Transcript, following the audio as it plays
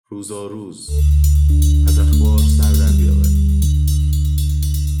روزها روز از اخبار سر در بیاوریم.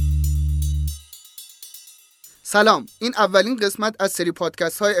 سلام، این اولین قسمت از سری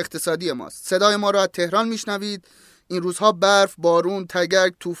پادکست های اقتصادی ماست. صدای ما را از تهران میشنوید. این روزها برف، بارون،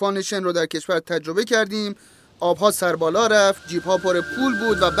 تگرگ، طوفان شن رو در کشور تجربه کردیم. آبها سربالا رفت، جیبها پر پول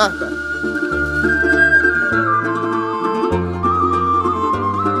بود و به به.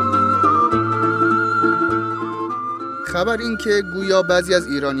 خبر این که گویا بعضی از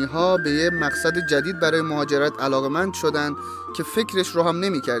ایرانی ها به یه مقصد جدید برای مهاجرت علاقمند شدن که فکرش رو هم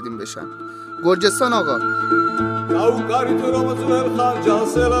نمی کردیم بشن. گرجستان آقا.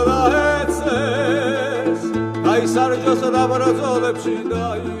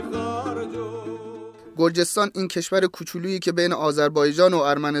 گرجستان این کشور کوچولویی که بین آذربایجان و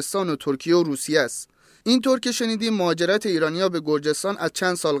ارمنستان و ترکیه و روسیه است. اینطور که شنیدیم مهاجرت ایرانی‌ها به گرجستان از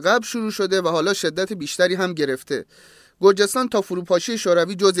چند سال قبل شروع شده و حالا شدت بیشتری هم گرفته. گرجستان تا فروپاشی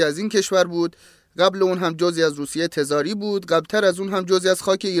شوروی جزئی از این کشور بود، قبل اون هم جزئی از روسیه تزاری بود، قبلتر از اون هم جزئی از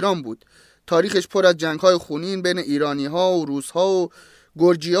خاک ایران بود. تاریخش پر از جنگ‌های خونین بین ایرانی‌ها و روزها و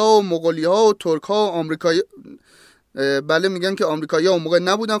گرجی‌ها و مغولی‌ها و ترک‌ها و آمریکایی. بله میگن که آمریکایی‌ها اون موقع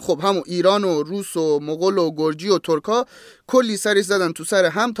نبودن. خب همون ایران و روس و مغول و گرجی و ترک‌ها کلی سرش زدن تو سر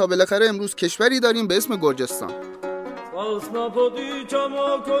هم تا بالاخره امروز کشوری داریم به اسم گرجستان.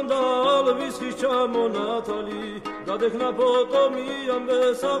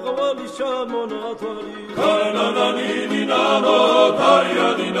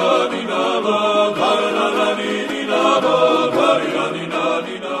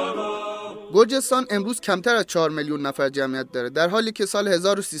 گرجستان امروز کمتر از 4 میلیون نفر جمعیت داره، در حالی که سال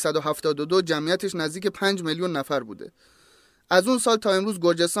 1372 جمعیتش نزدیک 5 میلیون نفر بوده. از اون سال تا امروز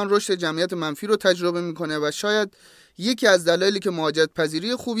گرجستان رشد جمعیت منفی رو تجربه میکنه و شاید یکی از دلایلی که مهاجرت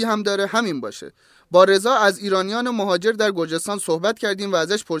پذیری خوبی هم داره همین باشه. با رضا از ایرانیان مهاجر در گرجستان صحبت کردیم و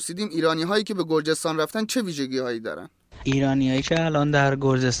ازش پرسیدیم ایرانی هایی که به گرجستان رفتن چه ویژگی هایی دارن. ایرانیایی که الان در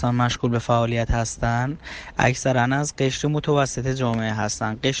گرجستان مشغول به فعالیت هستند اکثرا از قشر متوسط جامعه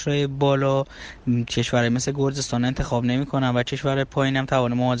هستند. قشرهای بالا کشورهای مثل گرجستان انتخاب نمی‌کنن و کشورهای پایین هم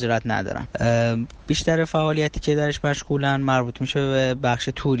توان مهاجرت ندارن. بیشتر فعالیتی که درش مشغولن مربوط میشه به بخش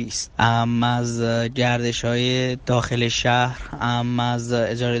توریست، از گردش‌های داخل شهر، از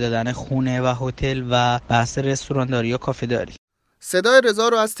اجاره دادن خونه و هتل و بحث رستورانداری و کافه‌داری. صدای رضا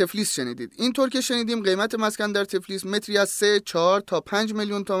رو از تفلیس شنیدید. اینطور که شنیدیم قیمت مسکن در تفلیس متری از 3، 4 تا 5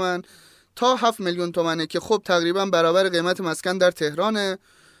 میلیون تومان تا 7 میلیون تومانه که خب تقریبا برابر قیمت مسکن در تهرانه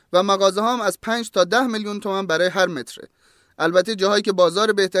و مغازه ها هم از 5 تا 10 میلیون تومان برای هر متره. البته جاهایی که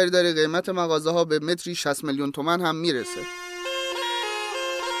بازار بهتری داره قیمت مغازه ها به متری 60 میلیون تومان هم میرسه.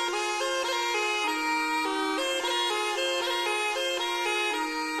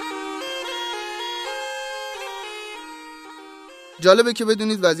 جالبه که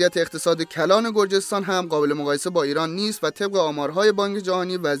بدونید وضعیت اقتصاد کلان گرجستان هم قابل مقایسه با ایران نیست و طبق آمارهای بانک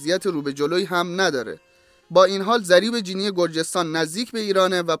جهانی وضعیت رو به جلوی هم نداره. با این حال ضریب جینی گرجستان نزدیک به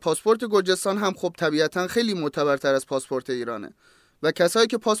ایرانه و پاسپورت گرجستان هم خب طبیعتاً خیلی معتبرتر از پاسپورت ایرانه و کسایی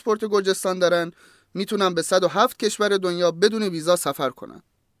که پاسپورت گرجستان دارن میتونن به 107 کشور دنیا بدون ویزا سفر کنن.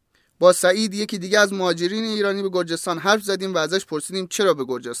 با سعید یکی دیگه از مهاجرین ایرانی به گرجستان حرف زدیم و ازش پرسیدیم چرا به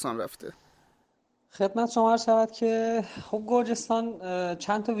گرجستان رفته. خدمت شما عرض شود که خب گرجستان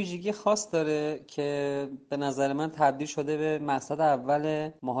چند تا ویژگی خاص داره که به نظر من تبدیل شده به مقصد اول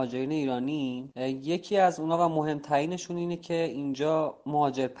مهاجرین ایرانی. یکی از اونا و مهمترینشون اینه که اینجا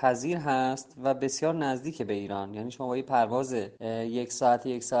مهاجر پذیر هست و بسیار نزدیک به ایران. یعنی شما با یه پرواز 1 ساعت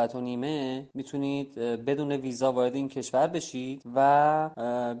 1 ساعت و نیمه میتونید بدون ویزا وارد این کشور بشید و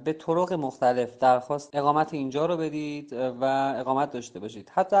به طرق مختلف درخواست اقامت اینجا رو بدید و اقامت داشته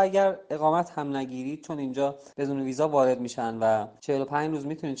باشید. حتی اگر اقامت هم نگیرید چون اینجا بدون ویزا وارد میشن و 45 روز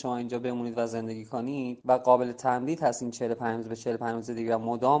میتونید شما اینجا بمونید و زندگی کنید و قابل تمدید هست. این 45 روز به 45 روز دیگه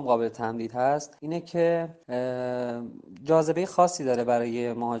مدام قابل تمدید هست. اینه که جاذبه خاصی داره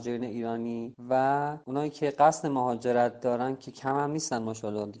برای مهاجرین ایرانی و اونایی که قصد مهاجرت دارن که کم هم نیستن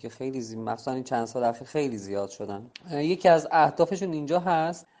ماشاءالله دیگه، خیلی مثلا این چند سال اخیر خیلی زیاد شدن. یکی از اهدافشون اینجا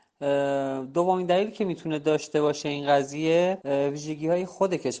هست. دومین دلیلی که میتونه داشته باشه این قضیه ویژگی‌های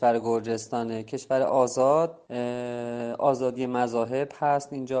خود کشور گرجستانه. کشور آزاد، آزادی مذاهب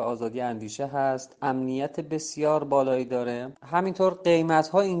هست اینجا، آزادی اندیشه هست، امنیت بسیار بالایی داره، همینطور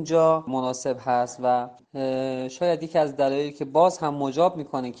قیمت‌ها اینجا مناسب هست و شاید یکی از دلایلی که باز هم مجاب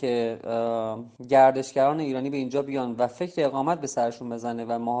میکنه که گردشگران ایرانی به اینجا بیان و فکر اقامت به سرشون بزنه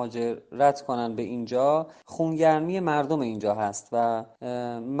و مهاجرت کنن به اینجا، خونگرمی مردم اینجا هست و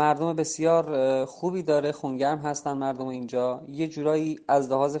مردم بسیار خوبی داره، خونگرم هستن مردم اینجا. یه جورایی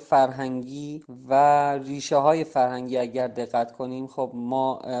از لحاظ فرهنگی و ریشه های فرهنگی اگر دقت کنیم، خب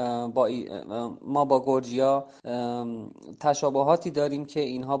ما با گرجیا تشابهاتی داریم که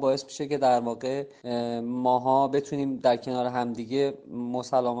اینها باعث میشه که در واقع ماها بتونیم در کنار همدیگه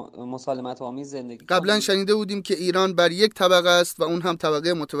مسالمت آمیز زندگی کنیم. قبلا شنیده بودیم که ایران بر یک طبقه است و اون هم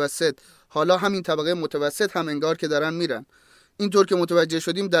طبقه متوسط. حالا همین طبقه متوسط هم انگار که دارن میرن. اینطور که متوجه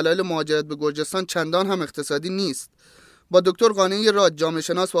شدیم دلایل مهاجرت به گرجستان چندان هم اقتصادی نیست. با دکتر قانعی راد، جامعه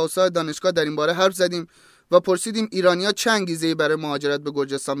شناس و استاد دانشگاه، در این باره حرف زدیم و پرسیدیم ایرانی‌ها چه انگیزه‌ای برای مهاجرت به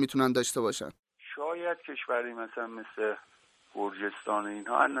گرجستان میتونن داشته باشن. شاید کشوری مثل گرجستان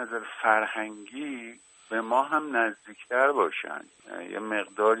اینها از نظر فرهنگی به ما هم نزدیکتر باشن. یه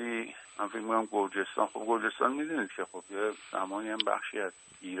مقداری من فکر می‌کنم گرجستان میدونید که خب یه زمانی هم بخشی از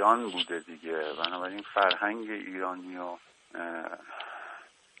ایران بوده دیگه، بنابراین فرهنگ ایرانی و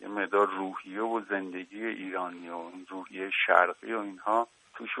یه مقدار روحیه و زندگی ایرانی و این روحیه شرقی و اینها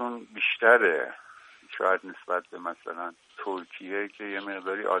توشون بیشتره، شاید نسبت به مثلا ترکیه که یه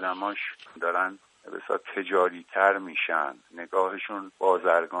مقداری آدماش دارن بسیار تجاری تر میشن، نگاهشون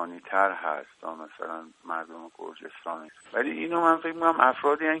بازرگانی تر هست تا مثلا مردم گرجستانی. ولی اینو من فکر میکنم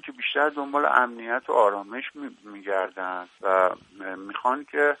افرادی هستن که بیشتر دنبال امنیت و آرامش میگردن و میخوان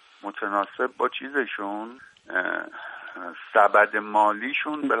که متناسب با چیزشون سبد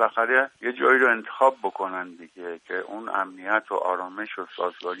مالیشون بالاخره یه جایی رو انتخاب بکنن دیگه، که اون امنیت و آرامش و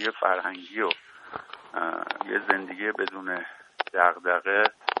سازگاری فرهنگی و یه زندگی بدون دغدغه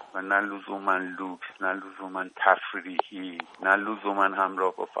و نه لزوما لوکس، نه لزوما تفریحی، نه لزوما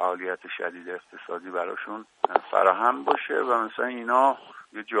همراه با فعالیت شدید اقتصادی براشون فراهم باشه و مثلا اینا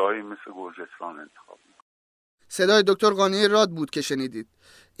یه جایی مثل گرجستان انتخاب میکنن. صدای دکتر قانعی راد بود که شنیدید.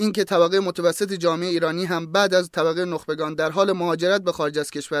 این که طبقه متوسط جامعه ایرانی هم بعد از طبقه نخبگان در حال مهاجرت به خارج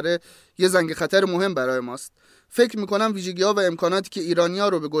از کشور، یه زنگ خطر مهم برای ماست. فکر میکنم ویژگی‌ها و امکاناتی که ایرانی‌ها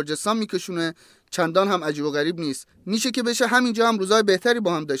رو به گرجستان میکشونه چندان هم عجیب و غریب نیست. میشه که بشه همینجا هم روزای بهتری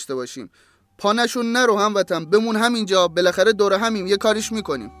با هم داشته باشیم. پانشون نرو هموطن، بمون همینجا، بالاخره دور همیم، یه کاریش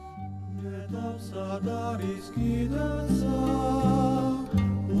میکنیم.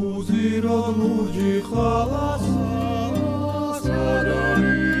 زیرا موجی خلاص